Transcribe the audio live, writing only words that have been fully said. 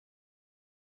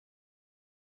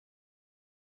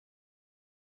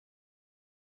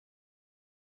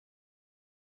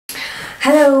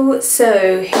Hello,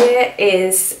 so here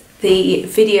is the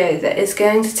video that is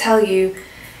going to tell you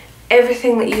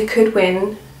everything that you could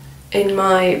win in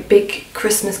my big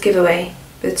Christmas giveaway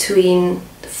between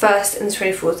the 1st and the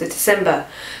 24th of December.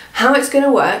 How it's going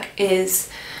to work is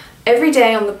every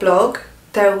day on the blog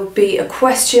there will be a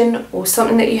question or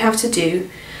something that you have to do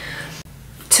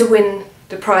to win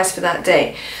the prize for that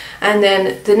day, and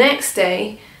then the next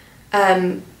day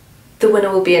the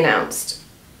winner will be announced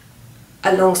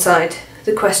alongside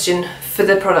the question for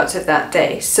the product of that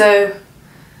day. So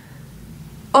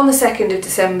on the 2nd of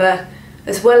December,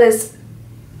 as well as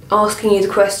asking you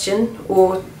the question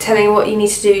or telling you what you need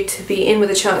to do to be in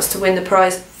with a chance to win the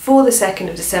prize for the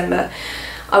 2nd of December,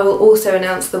 I will also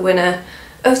announce the winner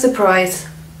of the prize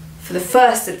for the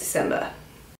 1st of December.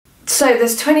 So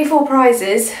there's 24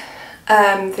 prizes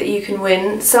that you can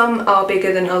win. Some are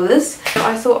bigger than others.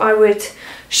 I thought I would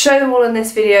show them all in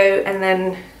this video and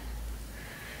then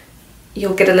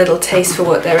you'll get a little taste for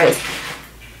what there is.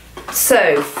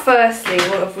 So firstly,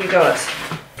 what have we got?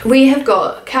 We have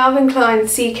got Calvin Klein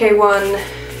CK1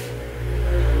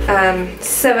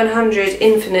 700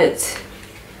 Infinite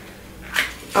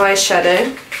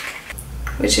eyeshadow,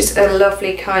 which is a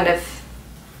lovely kind of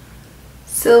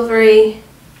silvery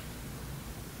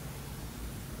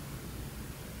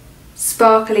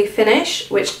sparkly finish,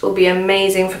 which will be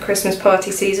amazing for Christmas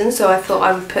party season, so I thought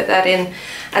I would put that in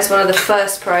as one of the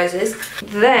first prizes.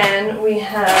 Then we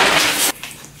have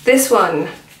this one.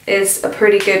 Is a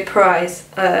pretty good prize,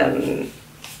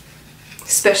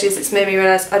 especially as it's made me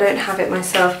realise I don't have it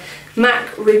myself.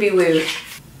 MAC Ruby Woo,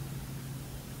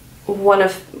 one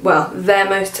of, well,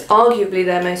 arguably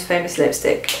their most famous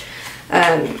lipstick.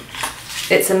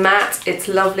 It's a matte, it's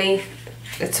lovely,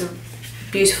 it's a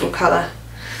beautiful colour.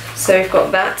 So we've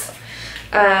got that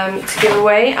to give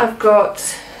away. I've got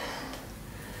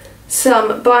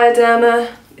some Bioderma.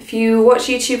 If you watch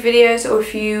YouTube videos or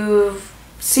if you've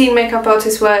seen makeup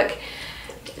artists work,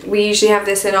 we usually have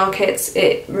this in our kits.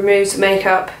 It removes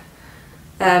makeup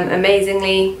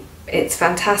amazingly. It's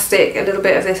fantastic. A little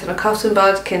bit of this on a cotton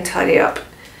bud can tidy up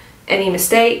any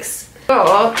mistakes.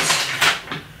 Got,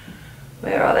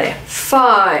 where are they?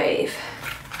 5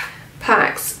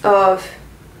 packs of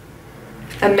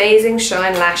Amazing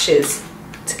Shine lashes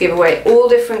to give away, all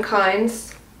different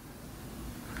kinds.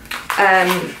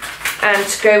 And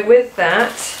to go with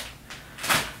that,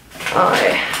 I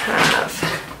have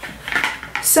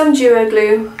some Duo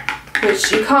Glue,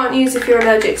 which you can't use if you're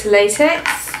allergic to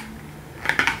latex.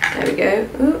 There we go.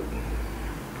 Ooh.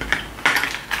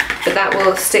 But that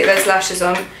will stick those lashes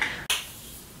on.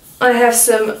 I have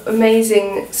some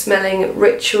amazing smelling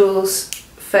Rituals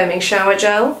foaming shower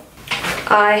gel.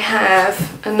 I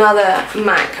have another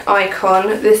MAC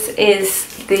Icon. This is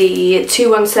the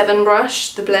 217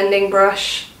 brush, the blending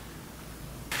brush.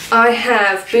 I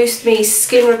have Boost Me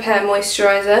Skin Repair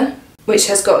Moisturiser, which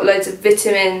has got loads of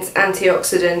vitamins,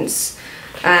 antioxidants,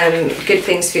 good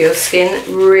things for your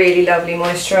skin. Really lovely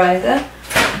moisturiser.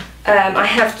 I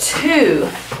have two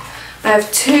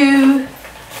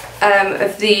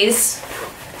of these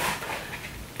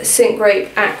Sink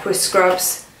Rape Aqua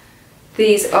Scrubs.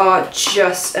 These are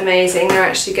just amazing. They're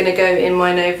actually going to go in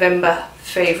my November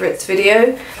favourites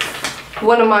video.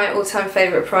 One of my all-time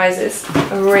favourite prizes,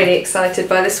 I'm really excited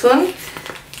by this one,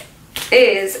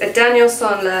 is a Daniel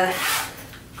Sandler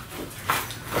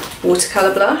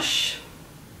watercolour blush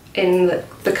in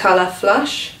the colour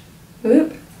Flush.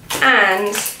 Ooh.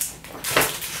 And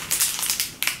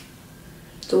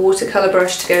the watercolour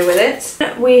brush to go with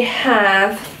it. We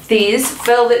have these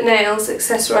velvet nails,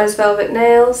 accessorised velvet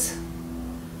nails.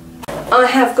 I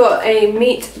have got a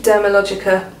Meet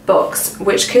Dermalogica box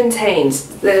which contains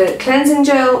the cleansing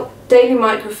gel, daily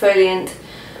microfoliant,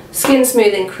 skin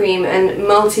smoothing cream and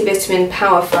multivitamin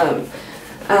power firm.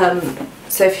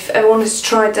 So if you've ever wanted to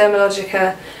try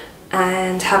Dermalogica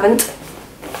and haven't,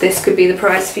 this could be the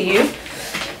prize for you.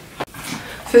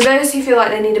 For those who feel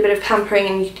like they need a bit of pampering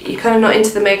and you're kind of not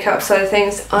into the makeup side of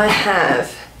things, I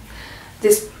have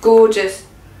this gorgeous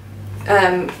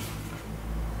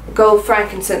gold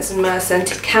frankincense and myrrh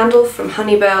scented candle from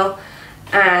Honeybell,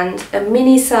 and a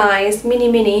mini-sized,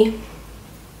 mini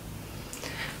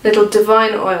little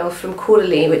divine oil from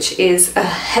Caudalie, which is a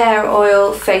hair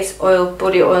oil, face oil,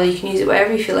 body oil. You can use it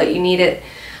wherever you feel like you need it.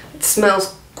 It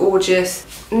smells gorgeous.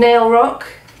 Nail rock.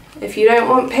 If you don't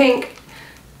want pink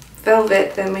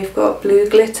velvet, then we've got blue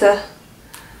glitter.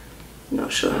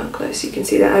 Not sure how close you can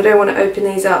see that. I don't want to open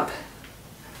these up.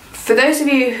 For those of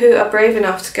you who are brave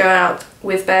enough to go out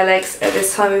with bare legs at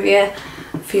this time of year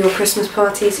for your Christmas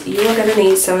parties, you are going to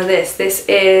need some of this. This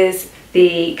is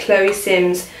the Chloe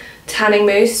Sims Tanning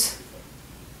Mousse.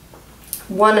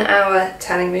 1 hour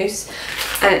tanning mousse,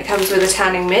 and it comes with a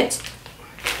tanning mitt.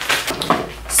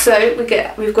 So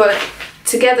we've got it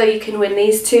together. You can win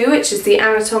these two, which is the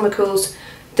Anatomicals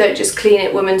Don't Just Clean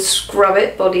It Woman Scrub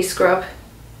It Body Scrub,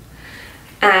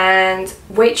 and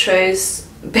Waitrose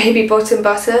Baby Bottom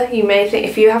Butter. You may think,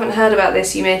 if you haven't heard about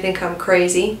this, you may think I'm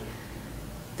crazy.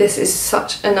 This is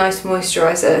such a nice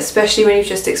moisturiser, especially when you've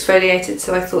just exfoliated,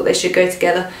 so I thought they should go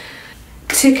together.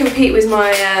 To compete with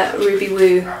my Ruby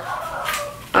Woo,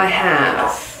 I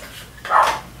have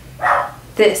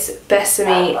this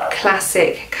Besame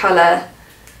Classic Colour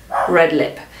Red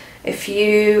Lip. If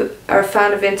you are a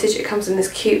fan of vintage, it comes in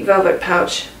this cute velvet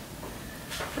pouch.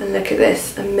 And look at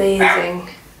this, amazing.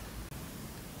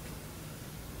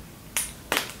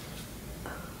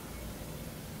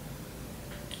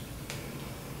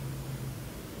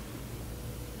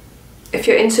 If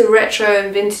you're into retro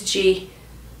and vintagey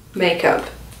makeup,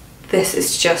 this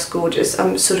is just gorgeous.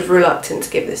 I'm sort of reluctant to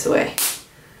give this away.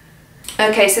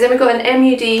 Okay, so then we've got an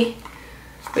MUD,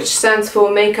 which stands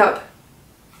for Makeup,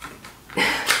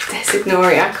 just ignore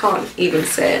it, I can't even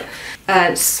say it.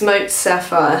 And Smoked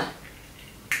Sapphire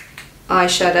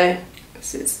eyeshadow.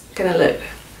 So it's gonna look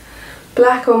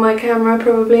black on my camera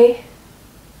probably.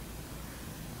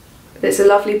 It's a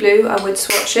lovely blue. I would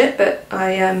swatch it, but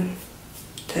I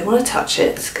don't want to touch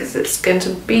it because it's going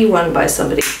to be won by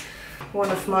somebody. One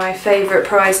of my favourite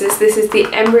prizes. This is the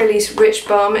Embryolisse Rich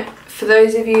Balm. For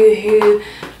those of you who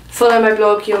follow my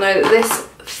blog, you'll know that this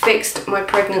fixed my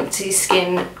pregnancy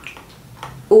skin,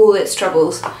 all its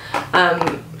troubles.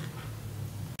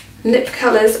 Lip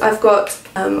colours, I've got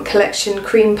collection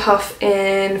Cream Puff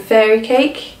in Fairy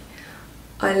Cake.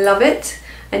 I love it.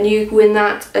 And you win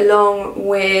that along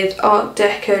with Art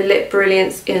Deco Lip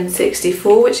Brilliance in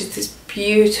 64, which is this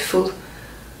beautiful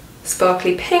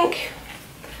sparkly pink.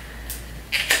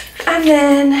 And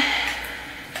then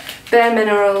Bare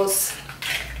Minerals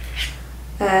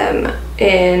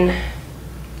in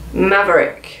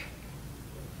Maverick.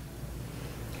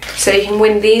 So you can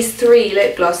win these 3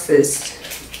 lip glosses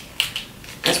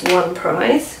as one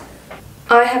prize.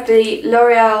 I have the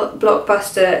L'Oreal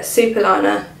Blockbuster Super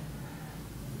Liner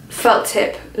felt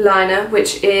tip liner,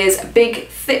 which is a big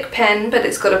thick pen, but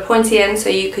it's got a pointy end so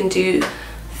you can do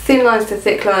thin lines to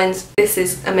thick lines. This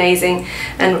is amazing.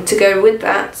 And to go with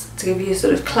that, to give you a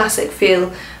sort of classic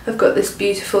feel, I've got this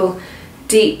beautiful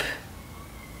deep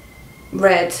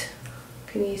red,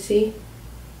 can you see?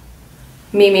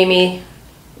 Me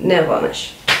nail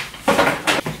varnish.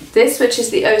 This, which is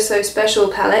the Oh So Special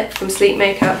palette from Sleek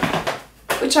Makeup,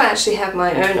 which I actually have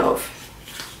my own of.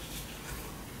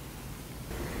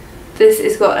 This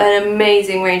has got an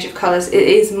amazing range of colours. It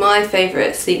is my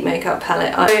favourite Sleek Makeup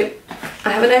palette. I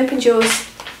haven't opened yours.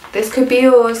 This could be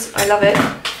yours. I love it.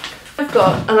 I've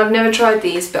got, and I've never tried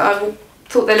these, but I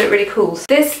thought they look really cool.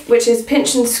 This, which is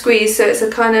Pinch and Squeeze, so it's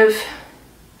a kind of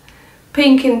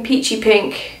pink and peachy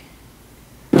pink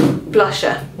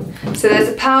blusher. So there's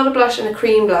a powder blush and a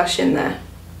cream blush in there.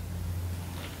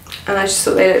 And I just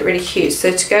thought they looked really cute.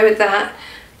 So to go with that,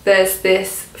 there's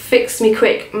this Fix Me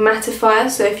Quick mattifier.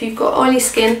 So if you've got oily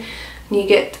skin and you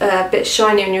get a bit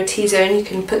shiny on your T-zone, you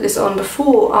can put this on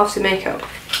before or after makeup.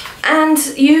 And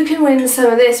you can win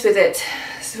some of this with it,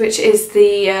 which is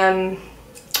the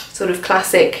sort of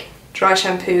classic dry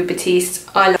shampoo Batiste.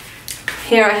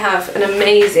 Here I have an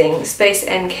amazing Space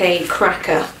NK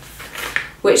cracker,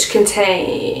 which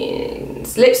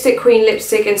contains Lipstick Queen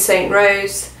lipstick in Saint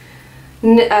Rose,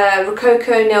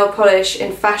 Rococo nail polish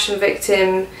in Fashion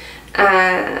Victim,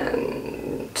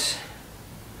 and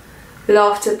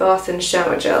Laughter Bath and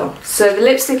Shower Gel. So the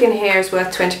lipstick in here is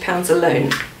worth £20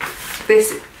 alone.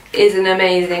 This is an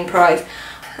amazing prize.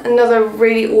 Another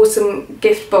really awesome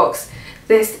gift box.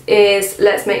 This is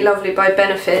Let's Make Lovely by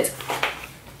Benefit,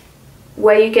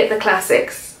 where you get the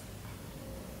classics.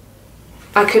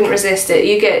 I couldn't resist it.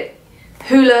 You get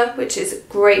Hoola, which is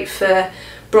great for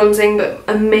bronzing but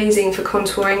amazing for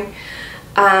contouring.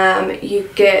 You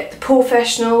get the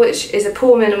Porefessional, which is a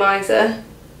pore minimizer.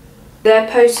 They're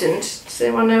potent. Does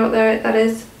anyone know what that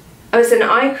is? Oh, it's an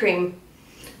eye cream.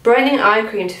 Brightening eye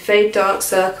cream to fade dark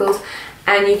circles.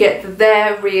 And you get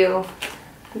their Real.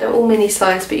 They're all mini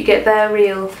size, but you get their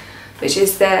Real, which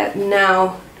is their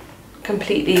now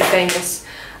completely famous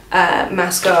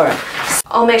mascara.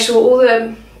 I'll make sure all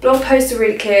the blog posts are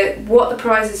really clear, what the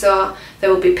prizes are. There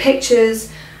will be pictures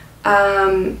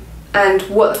and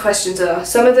what the questions are.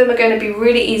 Some of them are going to be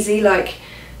really easy, like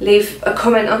leave a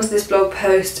comment onto this blog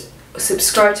post,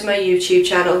 subscribe to my YouTube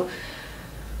channel.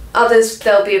 Others,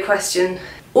 there'll be a question.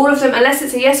 All of them, unless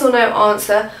it's a yes or no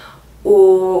answer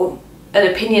or an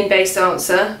opinion based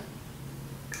answer,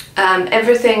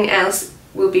 everything else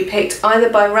will be picked either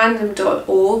by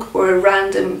random.org or a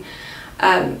random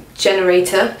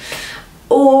generator,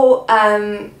 or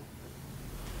I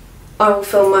will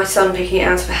film my son picking it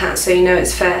out of a hat so you know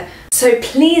it's fair. So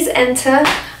please enter,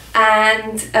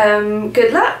 and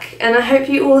good luck, and I hope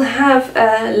you all have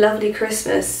a lovely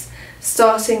Christmas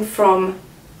starting from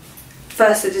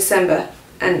 1st of December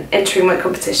and entering my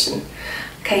competition.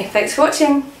 Okay, thanks for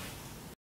watching.